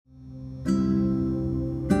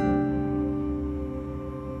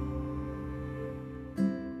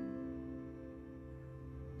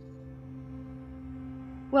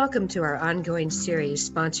Welcome to our ongoing series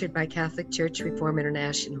sponsored by Catholic Church Reform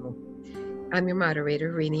International. I'm your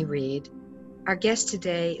moderator, Renee Reed. Our guest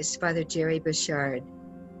today is Father Jerry Bouchard.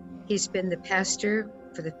 He's been the pastor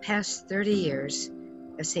for the past 30 years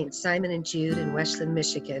of St. Simon and Jude in Westland,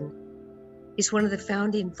 Michigan. He's one of the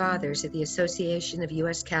founding fathers of the Association of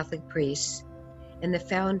U.S. Catholic Priests and the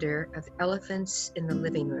founder of Elephants in the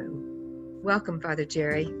Living Room. Welcome, Father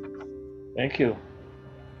Jerry. Thank you.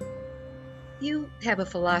 You have a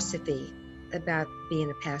philosophy about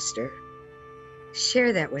being a pastor.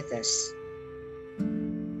 Share that with us.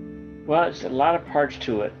 Well, it's a lot of parts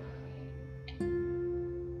to it.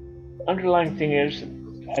 Underlying thing is,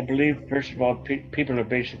 I believe, first of all, people are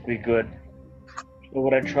basically good. So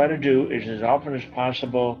what I try to do is, as often as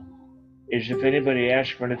possible, is if anybody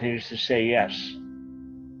asks for anything, is to say yes.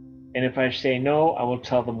 And if I say no, I will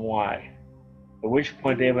tell them why. At which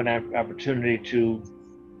point they have an opportunity to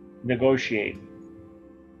negotiate.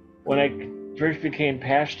 When I first became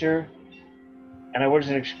pastor, and I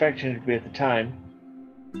wasn't expecting it to be at the time,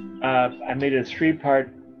 I made a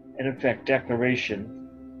three-part, in effect,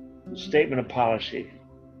 declaration, statement of policy.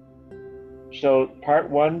 So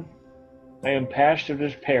part one, I am pastor of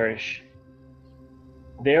this parish.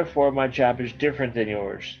 Therefore, my job is different than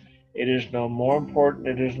yours. It is no more important,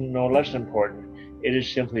 it is no less important. It is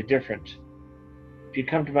simply different. If you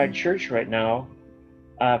come to my church right now,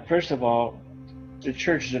 first of all, the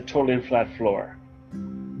church is a totally flat floor.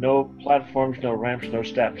 No platforms, no ramps, no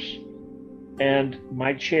steps. And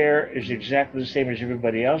my chair is exactly the same as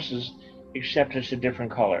everybody else's, except it's a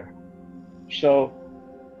different color. So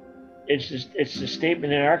it's a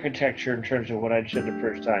statement in architecture in terms of what I said the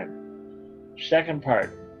first time. Second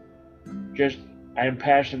part, just I am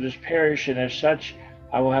pastor of this parish, and as such,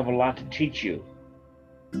 I will have a lot to teach you.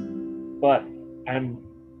 But I'm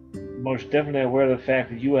most definitely aware of the fact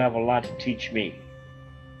that you have a lot to teach me.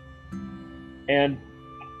 And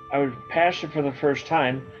I was pastor for the first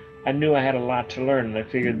time. I knew I had a lot to learn, and I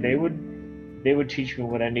figured they would teach me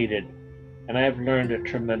what I needed. And I have learned a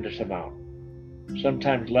tremendous amount.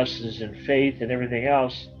 Sometimes lessons in faith and everything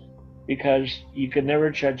else, because you can never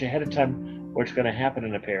judge ahead of time what's going to happen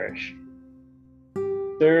in a parish.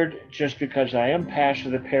 Third, just because I am pastor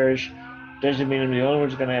of the parish doesn't mean I'm the only one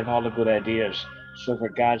who's going to have all the good ideas. So for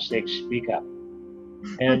God's sake, speak up.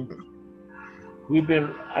 And we've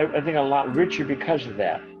been, I think, a lot richer because of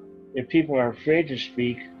that. If people are afraid to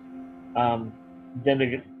speak,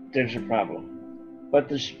 then there's a problem. But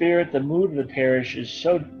the spirit, the mood of the parish is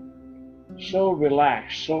so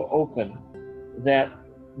relaxed, so open, that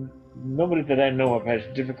nobody that I know of has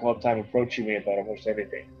a difficult time approaching me about almost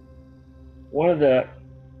everything. One of the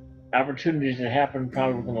opportunities that happened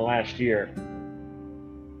probably within the last year,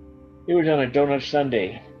 it was on a donut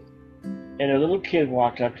Sunday, and a little kid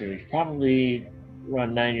walked up to me, probably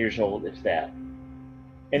around 9 years old, if that.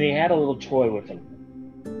 And he had a little toy with him.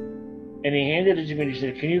 And he handed it to me and he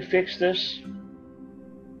said, "Can you fix this?"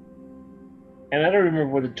 And I don't remember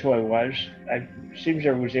what the toy was. It seems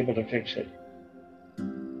I was able to fix it.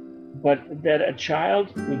 But that a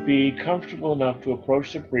child would be comfortable enough to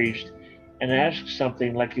approach the priest and ask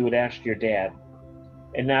something like you would ask your dad,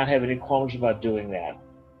 and not have any qualms about doing that.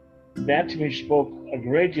 That to me spoke a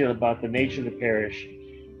great deal about the nature of the parish,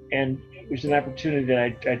 and it was an opportunity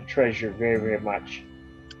that I treasure very, very much.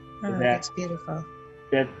 Oh, that's beautiful.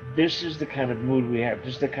 That this is the kind of mood we have,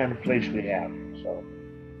 this is the kind of place we have. So,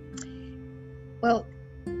 well,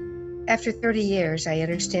 after 30 years, I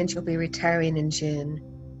understand you'll be retiring in June,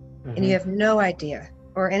 and you have no idea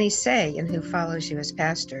or any say in who follows you as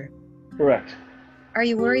pastor. Correct. Are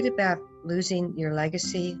you worried about losing your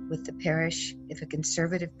legacy with the parish if a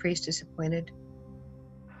conservative priest is appointed?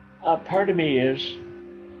 Part of me is,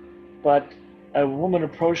 but a woman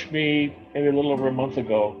approached me maybe a little over a month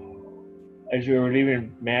ago as we were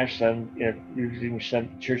leaving Mass leaving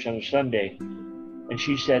church on a Sunday, and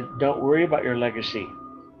she said, "Don't worry about your legacy.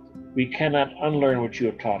 We cannot unlearn what you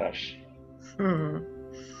have taught us." And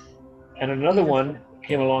another one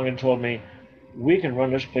came along and told me, "We can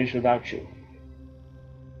run this place without you."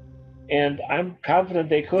 And I'm confident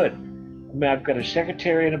they could. I mean, I've got a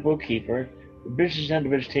secretary and a bookkeeper. The business end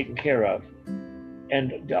of it is taken care of.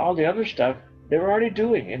 And all the other stuff, they're already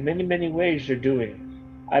doing. In many, many ways, they're doing.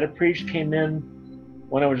 I had a priest came in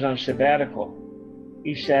when I was on sabbatical.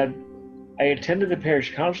 He said, "I attended the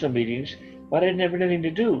parish council meetings, but I didn't have anything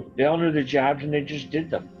to do. They all knew their jobs and they just did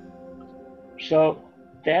them." So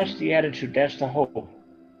that's the attitude, that's the hope.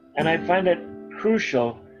 And I find it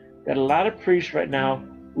crucial that a lot of priests right now,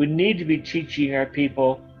 we need to be teaching our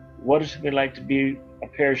people what it's going to be like to be a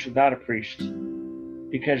parish without a priest,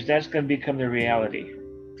 because that's going to become the reality.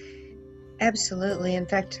 Absolutely. In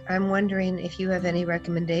fact, I'm wondering if you have any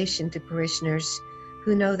recommendation to parishioners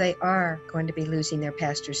who know they are going to be losing their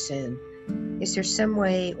pastor soon. Is there some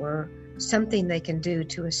way or something they can do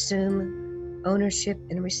to assume ownership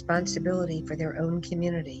and responsibility for their own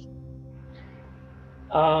community?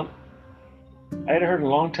 I had heard a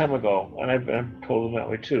long time ago, and I've told them that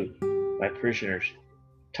way too, my parishioners.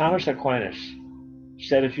 Thomas Aquinas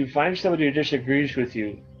said, if you find somebody who disagrees with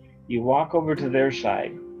you, you walk over to their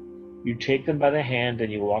side, you take them by the hand,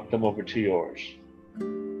 and you walk them over to yours.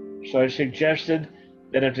 So I suggested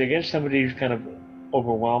that if they get somebody who's kind of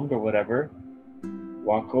overwhelmed or whatever,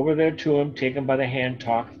 walk over there to him, take him by the hand,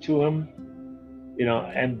 talk to him,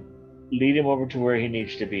 and lead him over to where he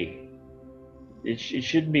needs to be. It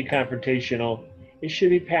shouldn't be confrontational. It should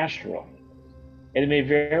be pastoral. And it may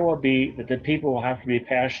very well be that the people will have to be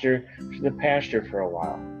pastor to the pastor for a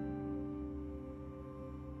while.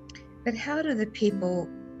 But how do the people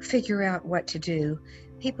figure out what to do?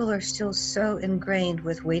 People are still so ingrained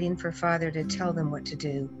with waiting for Father to tell them what to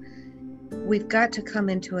do. We've got to come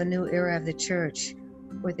into a new era of the church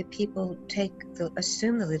where the people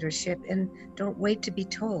assume the leadership and don't wait to be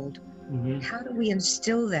told. Mm-hmm. How do we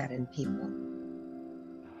instill that in people?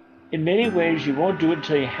 In many ways, you won't do it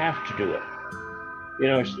until you have to do it.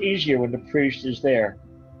 It's easier when the priest is there.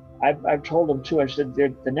 I've told them too, I said,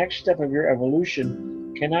 the next step of your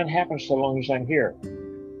evolution cannot happen so long as I'm here,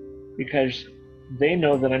 because they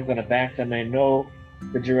know that I'm going to back them. They know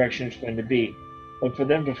the direction it's going to be. But for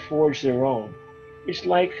them to forge their own, it's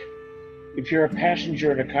like if you're a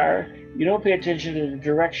passenger in a car, you don't pay attention to the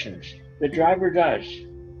directions. The driver does.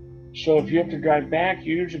 So if you have to drive back,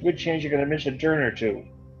 there's a good chance you're going to miss a turn or two.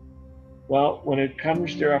 Well, when it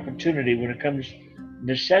comes their opportunity, when it comes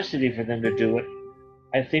necessity for them to do it,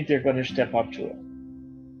 I think they're going to step up to it.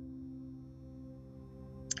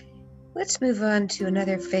 Let's move on to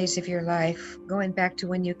another phase of your life, going back to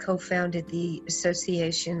when you co-founded the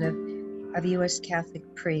Association of U.S.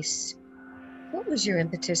 Catholic Priests. What was your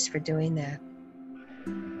impetus for doing that?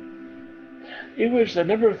 It was a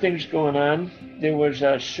number of things going on. There was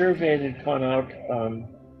a survey that had gone out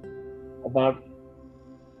about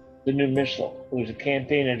the new missal. It was a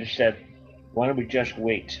campaign that said, why don't we just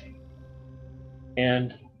wait?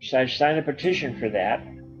 And so I signed a petition for that.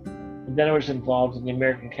 And then I was involved in the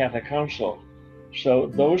American Catholic Council.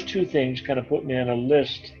 So those two things kind of put me on a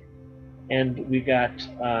list, and we got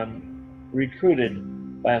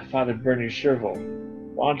recruited by Father Bernie Servo.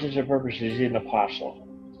 For all intents and purposes, he's an apostle.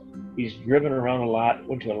 He's driven around a lot,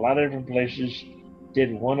 went to a lot of different places,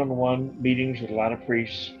 did one-on-one meetings with a lot of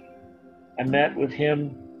priests. I met with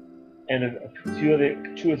him and two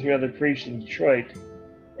or three other priests in Detroit,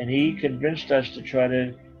 and he convinced us to try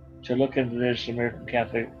to look into this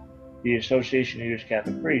the Association of U.S.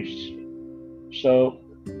 Catholic Priests. So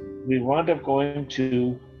we wound up going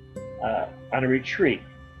to on a retreat.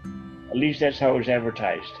 At least that's how it was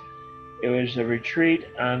advertised. It was a retreat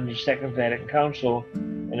on the Second Vatican Council,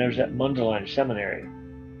 and it was at Mundelein Seminary.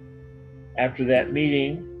 After that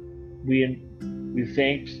meeting, we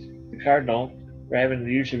thanked the Cardinal for having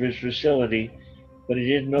the use of his facility, but he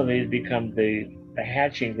didn't know that he'd become the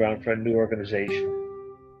hatching ground for a new organization.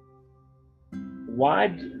 Why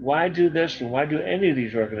do this, and why do any of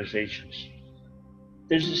these organizations?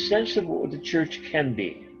 There's a sense of what the church can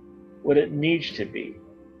be, what it needs to be,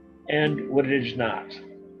 and what it is not.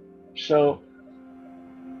 So,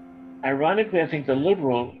 ironically, I think the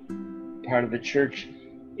liberal part of the church,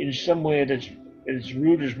 in some way, its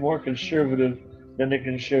root is more conservative than the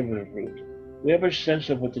conservative root. We have a sense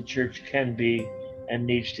of what the church can be and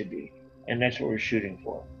needs to be, and that's what we're shooting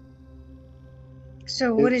for.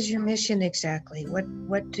 So what is your mission exactly?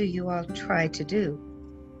 What do you all try to do?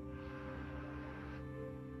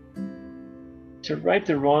 To right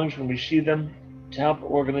the wrongs when we see them, to help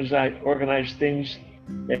organize things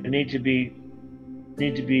that need to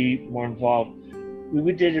be more involved.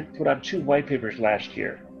 We did put out 2 white papers last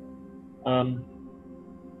year. One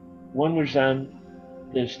was on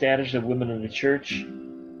the status of women in the church,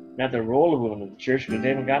 not the role of women in the church, because they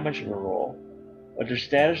haven't got much of a role, but the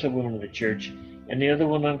status of women in the church, and the other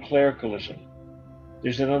one on clericalism.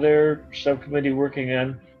 There's another subcommittee working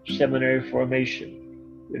on seminary formation.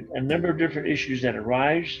 A number of different issues that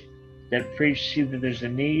arise, that priests see that there's a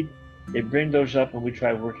need, they bring those up and we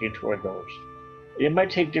try working toward those. It might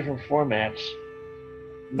take different formats,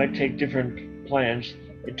 it might take different plans.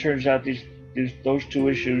 It turns out those 2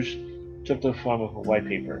 issues took the form of a white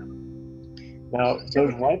paper. Now,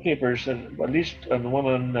 those white papers, at least on the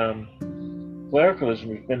one on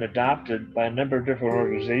clericalism, has been adopted by a number of different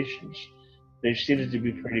organizations. They've seen it to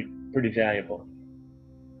be pretty valuable.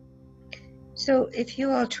 So if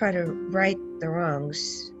you all try to right the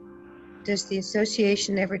wrongs, does the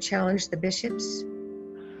association ever challenge the bishops?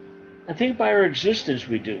 I think by our existence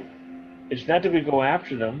we do. It's not that we go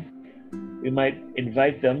after them. We might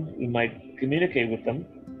invite them, we might communicate with them.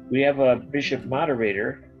 We have a bishop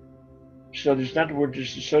moderator, so there's not that we're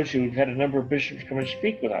disassociated. We've had a number of bishops come and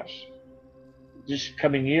speak with us. This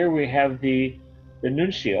coming year, we have the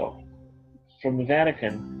nuncio from the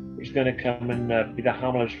Vatican who's going to come and be the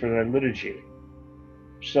homilist for the liturgy.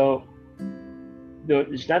 So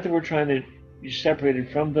it's not that we're trying to be separated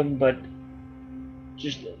from them, but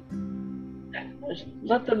just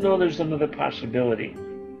let them know there's another possibility.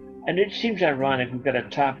 And it seems ironic, we've got a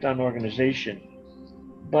top-down organization,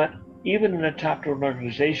 but even in a top-down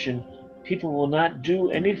organization, people will not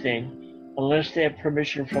do anything unless they have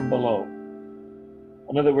permission from below.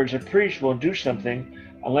 In other words, a priest won't do something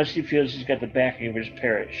unless he feels he's got the backing of his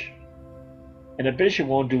parish. And a bishop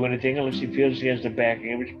won't do anything unless he feels he has the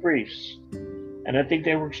backing of his priests. And I think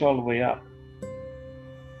that works all the way up.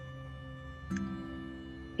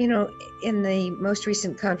 You know, in the most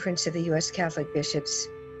recent conference of the U.S. Catholic bishops,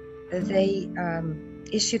 they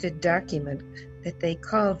issued a document that they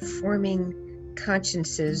called Forming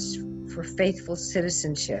Consciences for Faithful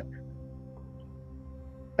Citizenship.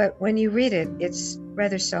 But when you read it, it's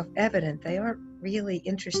rather self-evident. They aren't really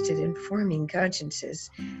interested in forming consciences.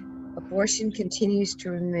 Abortion continues to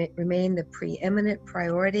remain the preeminent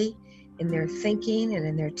priority in their thinking and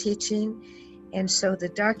in their teaching. And so the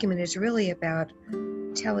document is really about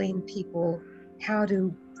telling people how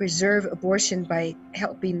to preserve abortion by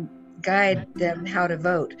helping guide them how to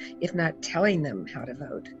vote, if not telling them how to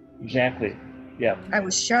vote. Exactly. Yeah. I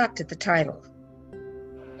was shocked at the title.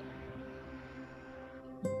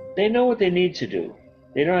 They know what they need to do.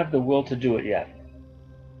 They don't have the will to do it yet.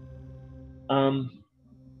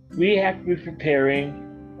 We have to be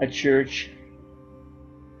preparing a church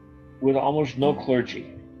with almost no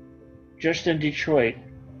clergy. Just in Detroit,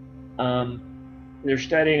 they're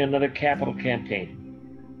starting another capital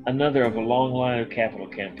campaign, another of a long line of capital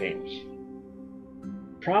campaigns.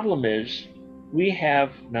 Problem is, we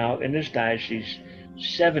have now in this diocese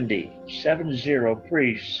 70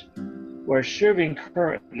 priests who are serving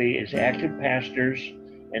currently as active pastors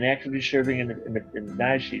and actively serving in the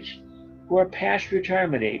diocese, who are past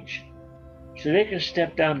retirement age. So they can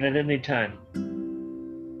step down at any time.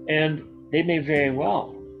 And they may very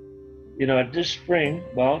well. You know, this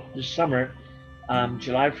summer,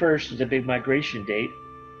 July 1st is a big migration date.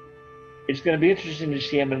 It's going to be interesting to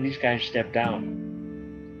see how many of these guys step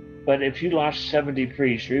down. But if you lost 70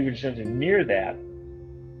 priests or even something near that,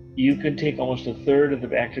 you can take almost a third of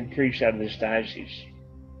the active priests out of this diocese.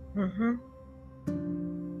 Mm-hmm.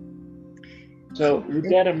 So with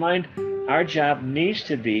that in mind, our job needs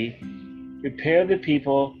to be prepare the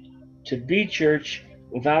people to be church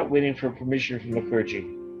without waiting for permission from the clergy.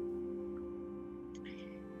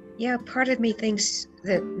 Yeah, part of me thinks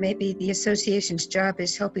that maybe the association's job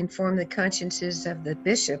is helping form the consciences of the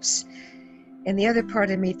bishops. And the other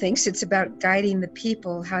part of me thinks it's about guiding the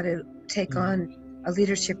people how to take on a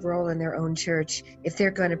leadership role in their own church. If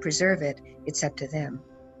they're going to preserve it, it's up to them.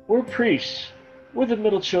 We're priests. We're the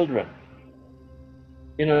middle children.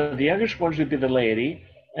 You know, the youngest ones would be the laity,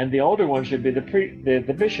 and the older ones would be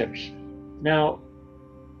the bishops. Now,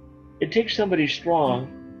 it takes somebody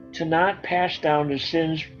strong to not pass down the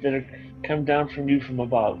sins that have come down from you from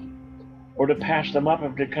above, or to pass them up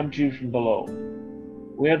if they come to you from below.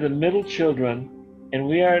 We are the middle children, and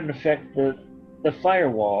we are in effect the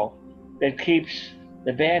firewall that keeps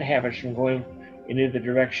the bad habits from going in either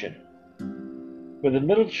direction. But the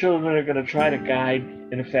middle children are going to try to guide,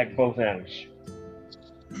 in effect, both ends.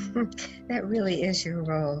 That really is your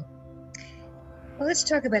role. Well, let's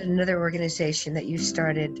talk about another organization that you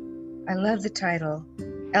started. I love the title,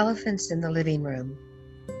 Elephants in the Living Room.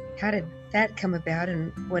 How did that come about,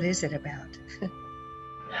 and what is it about?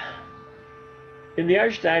 In the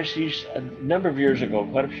Archdiocese, a number of years ago,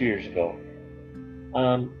 quite a few years ago,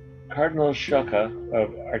 Cardinal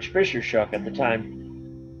Sciocca, Archbishop Sciocca at the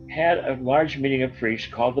time, had a large meeting of priests,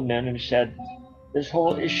 called them in and said, this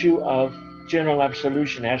whole issue of general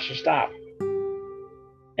absolution has to stop.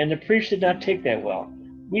 And the priests did not take that well.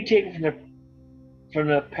 We take it from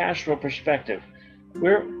the pastoral perspective.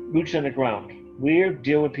 We're boots on the ground. We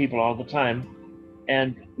deal with people all the time,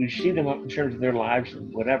 and we see them in terms of their lives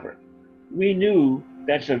and whatever. We knew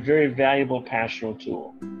that's a very valuable pastoral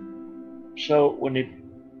tool. So when they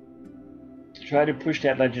tried to push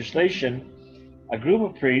that legislation, a group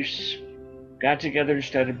of priests got together and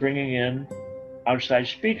started bringing in outside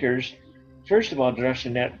speakers, first of all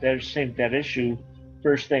addressing that issue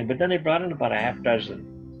first thing, but then they brought in about a half dozen.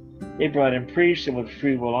 They brought in priests, and with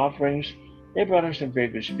free will offerings, they brought in some very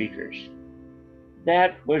good speakers.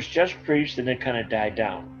 That was just priests, and it kind of died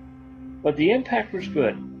down. But the impact was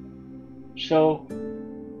good. So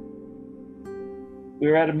we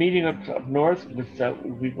were at a meeting up north.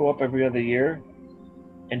 We go up every other year.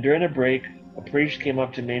 And during a break, a priest came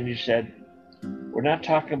up to me and he said, "We're not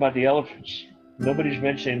talking about the elephants. Nobody's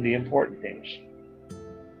mentioning the important things."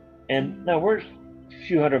 And now we're a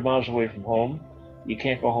few hundred miles away from home. You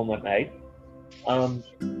can't go home at night.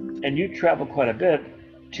 And you travel quite a bit.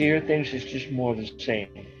 To hear things is just more of the same.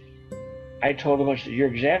 I told him, I said, "You're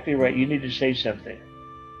exactly right. You need to say something."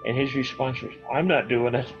 And his response was, "I'm not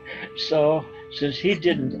doing it." So since he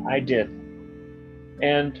didn't, I did.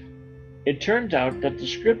 And it turned out that the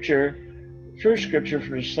first scripture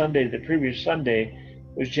from the previous Sunday,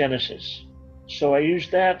 was Genesis. So I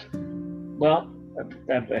used that. Well,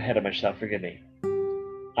 I'm ahead of myself, forgive me.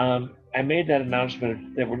 I made that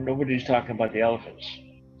announcement that nobody's talking about the elephants.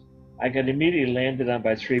 I got immediately landed on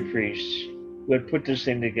by 3 priests who had put this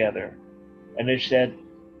thing together. And they said,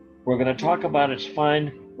 "We're going to talk about it, it's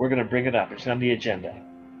fine, we're going to bring it up, it's on the agenda."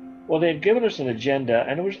 Well, they had given us an agenda,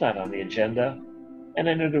 and it was not on the agenda, and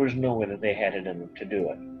I knew there was no way that they had it in them to do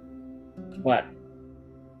it. But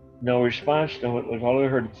no response, it was all I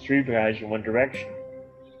heard, 3 guys in one direction.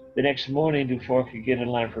 The next morning, before I could get in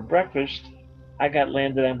line for breakfast, I got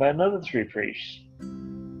landed on by another 3 priests.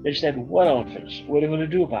 They said, "What elephants? What are you going to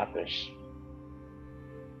do about this?"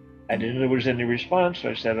 I didn't know there was any response, so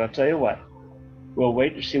I said, "I'll tell you what. We'll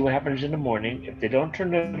wait to see what happens in the morning. If they don't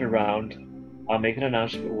turn it around, I'll make an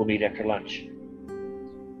announcement. We'll meet after lunch."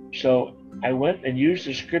 So I went and used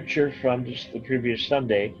the scripture from the previous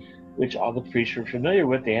Sunday, which all the priests were familiar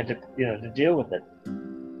with. They had to deal with it.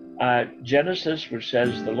 Genesis, which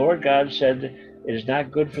says, "The Lord God said, it is not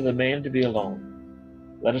good for the man to be alone.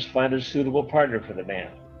 Let us find a suitable partner for the man."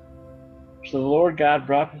 So the Lord God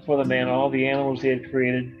brought before the man all the animals he had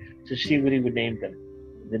created to see what he would name them.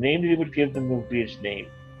 The name that he would give them would be his name.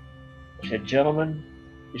 I said, "Gentlemen,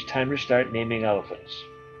 it's time to start naming elephants."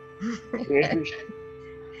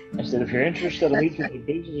 I said, "If you're interested, I'll meet you at the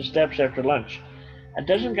base of the steps after lunch." A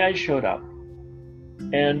dozen guys showed up,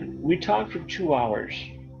 and we talked for 2 hours.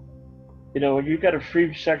 When you've got a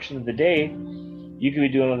free section of the day, you could be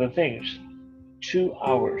doing other things. 2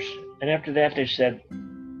 hours. And after that, they said,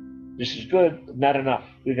 "This is good, but not enough.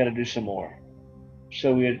 We've got to do some more."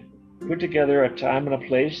 So we had put together a time and a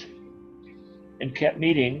place and kept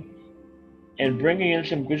meeting and bringing in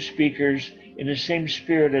some good speakers in the same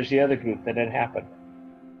spirit as the other group that had happened.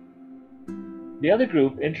 The other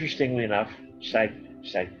group, interestingly enough,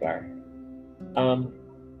 sidebar,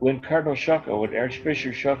 when Cardinal Sciocca, when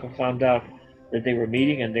Archbishop Sciocca found out that they were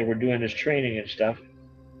meeting and they were doing this training and stuff,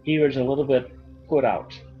 he was a little bit put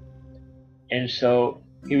out. And so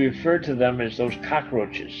he referred to them as those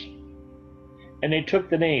cockroaches. And they took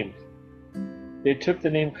the name. They took the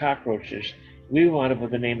name cockroaches. We wound up with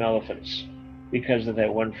the name elephants because of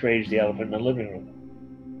that one phrase, the elephant in the living room.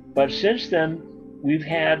 But since then, we've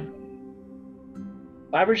had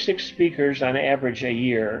 5 or 6 speakers on average a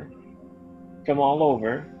year from all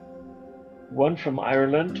over. One from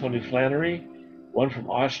Ireland, Tony Flannery. One from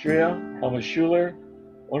Austria, Helmut Schuler.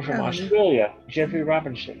 One from Australia, Jeffrey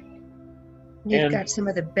Robinson. You've got some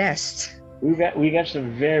of the best. We got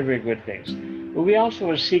some very, very good things. But we also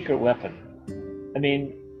have a secret weapon. I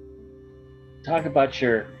mean, talk about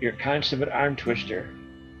your consummate arm twister.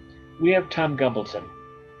 We have Tom Gumbleton.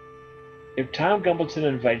 If Tom Gumbleton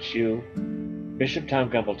invites you, Bishop Tom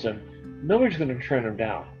Gumbleton, nobody's going to turn him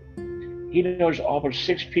down. He knows all but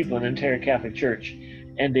 6 people in the entire Catholic Church,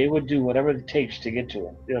 and they would do whatever it takes to get to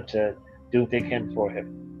him, to do what they can for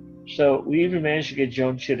him. So we even managed to get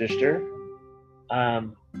Joan Chittister,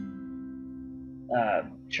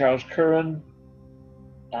 Charles Curran.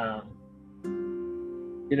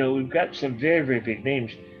 We've got some very, very big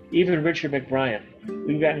names. Even Richard McBrien.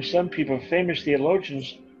 We've gotten some people, famous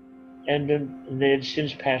theologians, and then they had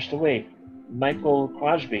since passed away. Michael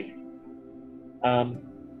Crosby.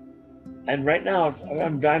 And right now,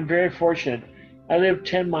 I'm very fortunate. I live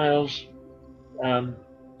 10 miles, 5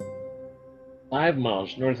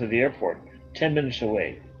 miles north of the airport, 10 minutes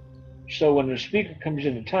away. So when the speaker comes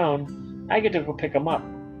into town, I get to go pick them up.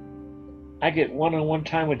 I get one-on-one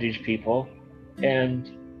time with these people, and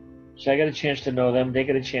so I get a chance to know them, they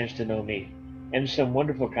get a chance to know me, and some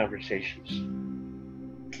wonderful conversations.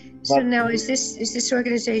 So now, is this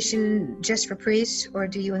organization just for priests, or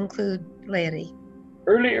do you include laity?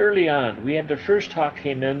 Early on, we had the first talk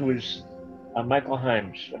came in was Michael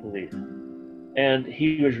Himes, I believe, and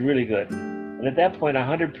he was really good. And at that point,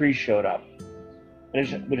 100 priests showed up. And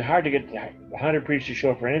it's been hard to get 100 priests to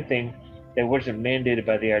show up for anything that wasn't mandated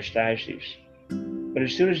by the archdiocese. But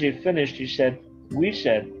as soon as he finished, we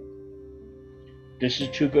said, this is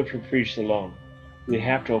too good for priests alone. We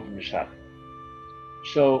have to open this up.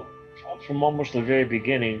 So from almost the very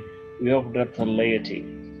beginning, we opened up to laity.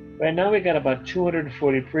 Right now we got about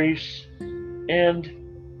 240 priests and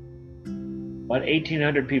about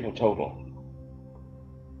 1,800 people total,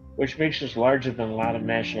 which makes us larger than a lot of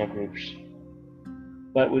national groups.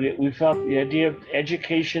 But we felt the idea of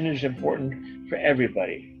education is important for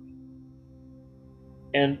everybody.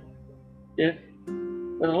 And for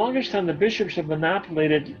the longest time, the bishops have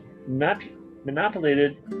monopolized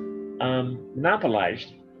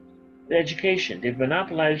the education. They've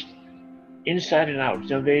monopolized inside and out.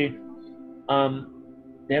 So they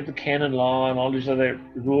have the canon law and all these other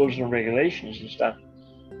rules and regulations and stuff.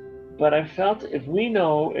 But I felt if we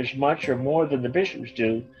know as much or more than the bishops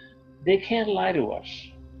do, they can't lie to us.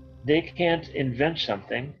 They can't invent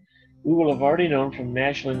something. We will have already known from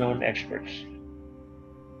nationally known experts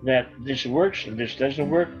that this works and this doesn't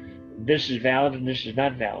work, this is valid and this is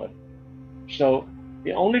not valid. So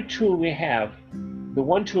the only tool we have, the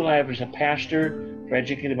one tool I have as a pastor for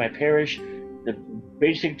educating my parish, the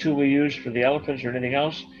basic tool we use for the elephants or anything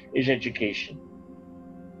else is education.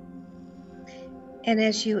 And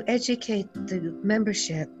as you educate the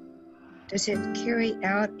membership, does it carry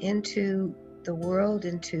out into the world,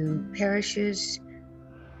 into parishes?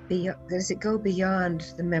 Does it go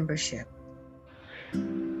beyond the membership?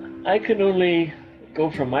 I can only go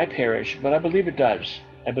from my parish, but I believe it does.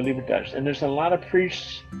 I believe it does. And there's a lot of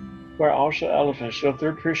priests who are also elephants. So if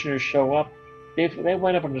their parishioners show up, they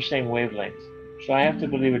wind up on the same wavelength. So I have to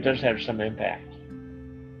believe it does have some impact.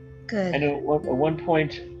 Good. And at one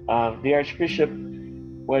point, the Archbishop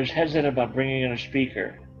was hesitant about bringing in a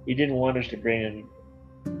speaker. He didn't want us to bring in,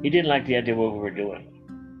 he didn't like the idea of what we were doing.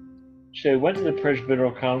 So he went to the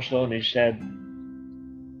Presbyteral Council and he said,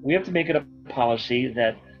 we have to make it a policy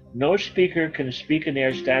that no speaker can speak in the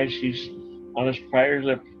Archdiocese unless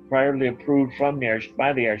priorly approved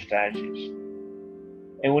by the Archdiocese.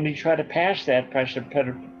 And when he tried to pass that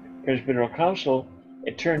Presbyteral Council,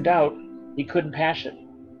 it turned out he couldn't pass it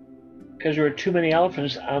because there were too many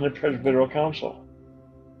elephants on the Presbyteral Council.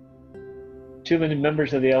 Too many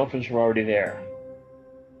members of the elephants were already there.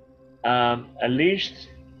 At least,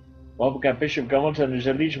 well, we've got Bishop Gummington. There's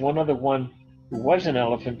at least one other one who was an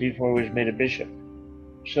elephant before he was made a bishop.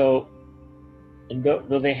 So, and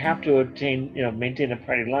though they have to maintain a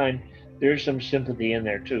party line, there's some sympathy in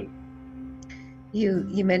there too.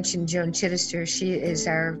 You mentioned Joan Chittister. She is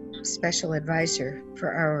our special advisor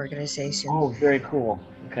for our organization. Oh, very cool.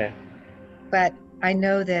 Okay. But I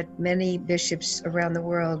know that many bishops around the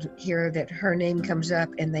world hear that her name comes up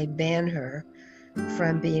and they ban her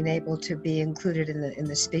from being able to be included in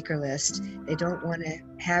the speaker list. They don't want to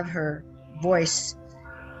have her voice.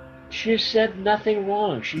 She has said nothing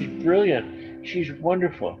wrong. She's brilliant. She's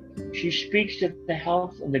wonderful. She speaks to the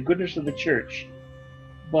health and the goodness of the church.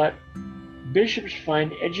 But bishops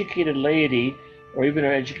find educated laity, or even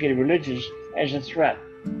our educated religious, as a threat.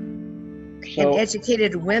 So, and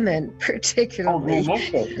educated women, particularly. Oh, very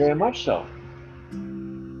much so. Very much so.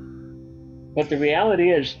 But the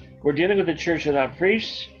reality is, we're dealing with a church without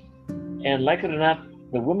priests, and like it or not,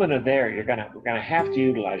 the women are there. We're gonna have to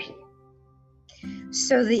utilize them.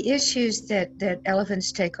 So the issues that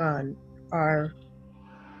elephants take on are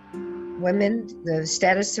women, the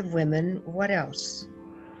status of women. What else?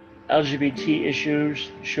 LGBT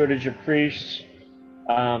issues, shortage of priests,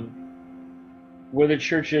 where the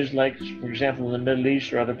churches, like, for example, in the Middle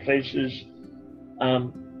East or other places,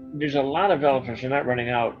 there's a lot of elephants. They're not running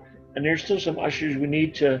out. And there's still some issues we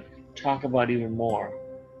need to talk about even more.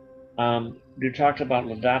 You talked about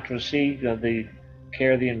Laudato Si, the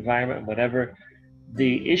care of the environment, whatever.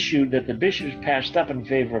 The issue that the bishops passed up in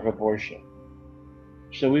favor of abortion.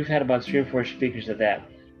 So we've had about 3 or 4 speakers of that.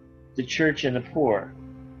 The church and the poor.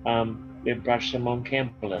 We brought Simone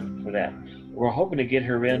Campbell in for that. We're hoping to get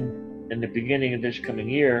her in the beginning of this coming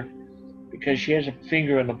year because she has a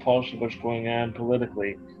finger on the pulse of what's going on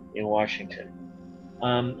politically in Washington.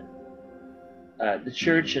 The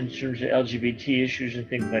church, in terms of LGBT issues and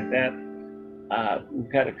things like that, we've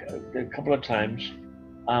got a couple of times.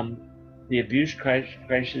 The abuse crisis,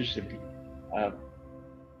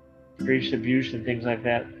 priest abuse and things like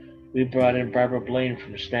that, we brought in Barbara Blaine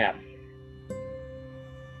from SNAP.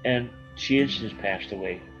 And she has since passed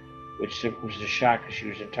away, which was a shock because she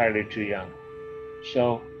was entirely too young.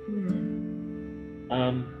 So,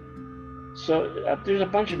 there's a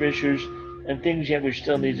bunch of issues and things yet we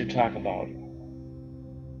still need to talk about.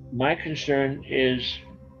 My concern is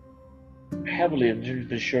heavily in terms of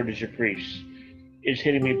the shortage of priests. It's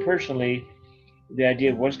hitting me personally, the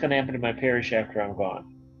idea of what's going to happen to my parish after I'm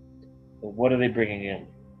gone. And what are they bringing in?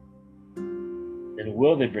 And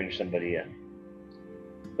will they bring somebody in?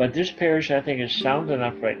 But this parish, I think, is sound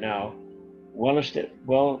enough right now,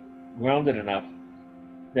 well grounded enough,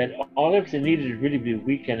 that all of they needed to really be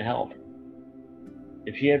weekend help.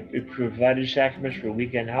 If you have provided sacraments for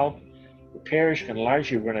weekend help, the parish can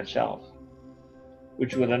largely run itself,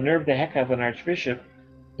 which would unnerve the heck out of an archbishop,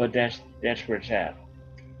 but that's where it's at.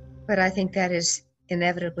 But I think that is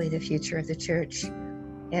inevitably the future of the church.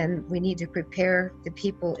 And we need to prepare the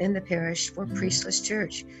people in the parish for priestless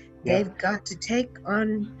church. They've got to take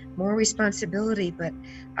on more responsibility, but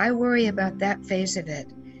I worry about that phase of it.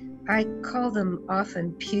 I call them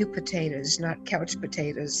often pew potatoes, not couch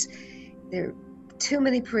potatoes. Too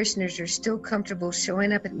many parishioners are still comfortable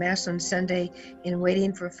showing up at Mass on Sunday and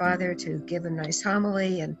waiting for Father to give a nice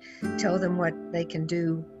homily and tell them what they can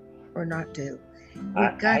do or not do.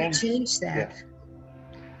 We've got to change that.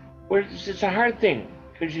 Yeah. Well, it's a hard thing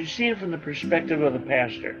because you see it from the perspective of the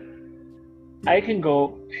pastor. I can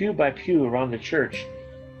go pew by pew around the church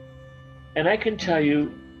and I can tell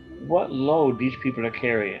you what load these people are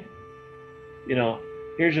carrying. You know,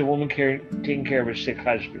 here's a woman taking care of a sick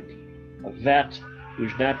husband, a vet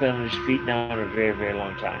who's not been on his feet now in a very, very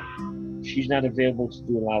long time. She's not available to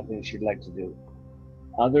do a lot of things she'd like to do.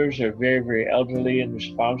 Others are very, very elderly and their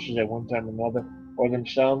spouses at one time or another or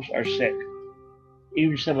themselves are sick.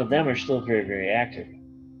 Even some of them are still very, very active.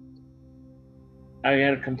 I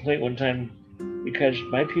had a complaint one time because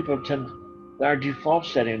my people our default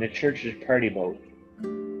setting in the church is party mode.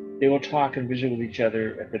 They will talk and visit with each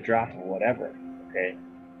other at the drop of whatever, okay?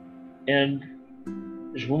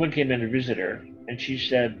 And this woman came in to visit her, and she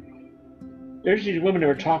said, there's these women that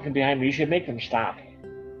were talking behind me, you should make them stop.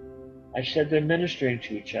 I said, they're ministering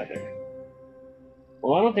to each other.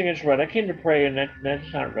 Well, I don't think it's right. I came to pray, and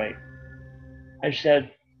that's not right. I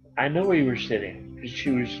said, I know where you were sitting, because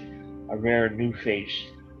she was a rare new face.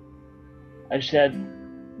 I said,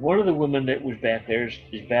 one of the women that was back there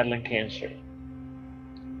is battling cancer.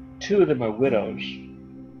 Two of them are widows,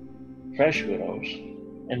 fresh widows,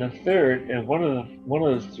 and the third, and one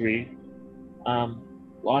of the three,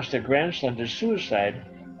 lost a grandson to suicide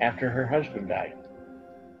after her husband died.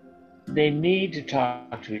 They need to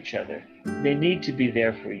talk to each other. They need to be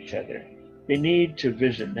there for each other. They need to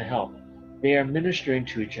visit and help. They are ministering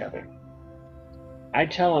to each other. I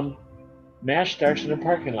tell them, Mass starts in a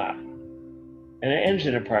parking lot, and it ends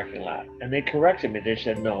in a parking lot. And they corrected me. They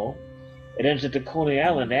said, no, it ends at the Coney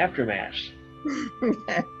Island after Mass.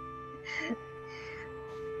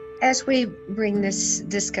 As we bring this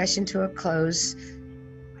discussion to a close,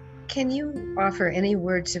 can you offer any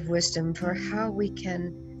words of wisdom for how we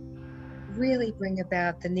can really bring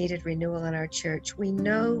about the needed renewal in our church? We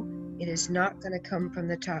know it is not going to come from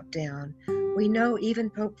the top down. We know even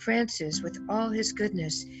Pope Francis, with all his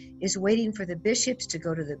goodness, is waiting for the bishops to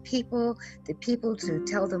go to the people to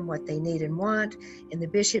tell them what they need and want, and the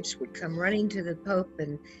bishops would come running to the Pope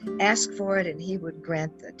and ask for it, and he would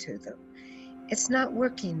grant it to them. It's not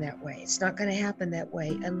working that way. It's not going to happen that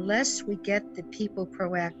way. Unless we get the people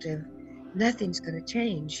proactive, nothing's going to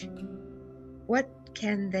change. What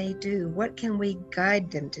can they do? What can we guide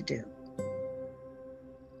them to do?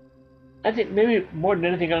 I think maybe more than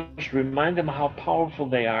anything else, remind them how powerful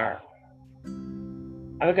they are.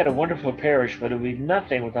 I've got a wonderful parish, but it would be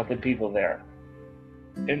nothing without the people there.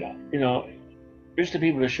 And, you know, just the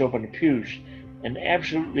people that show up in the pews, and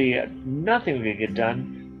absolutely nothing will get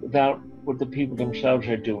done without what the people themselves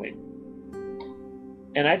are doing.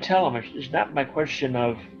 And I tell them, it's not my question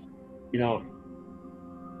of, you know,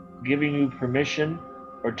 giving you permission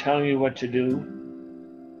or telling you what to do.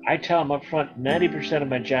 I tell them up front, 90% of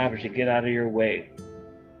my job is to get out of your way.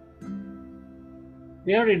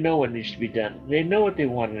 They already know what needs to be done. They know what they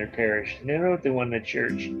want in their parish. They know what they want in the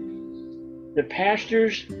church. The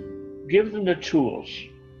pastors, give them the tools,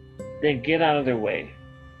 then get out of their way.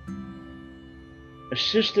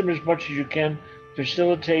 Assist them as much as you can,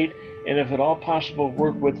 facilitate, and if at all possible,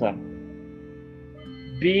 work with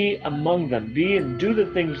them. Be among them. Be and do the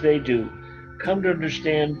things they do. Come to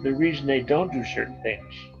understand the reason they don't do certain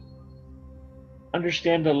things.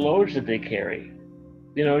 Understand the loads that they carry.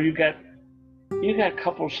 You know, you got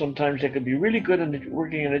couples sometimes that could be really good in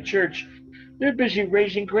working in a church. They're busy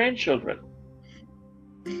raising grandchildren.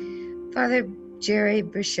 Father Jerry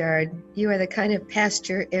Burchard, you are the kind of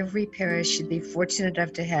pastor every parish should be fortunate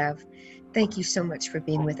enough to have. Thank you so much for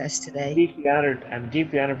being with us today. I'm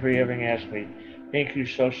deeply honored for you having asked me. Thank you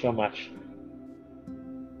so much.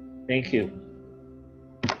 Thank you.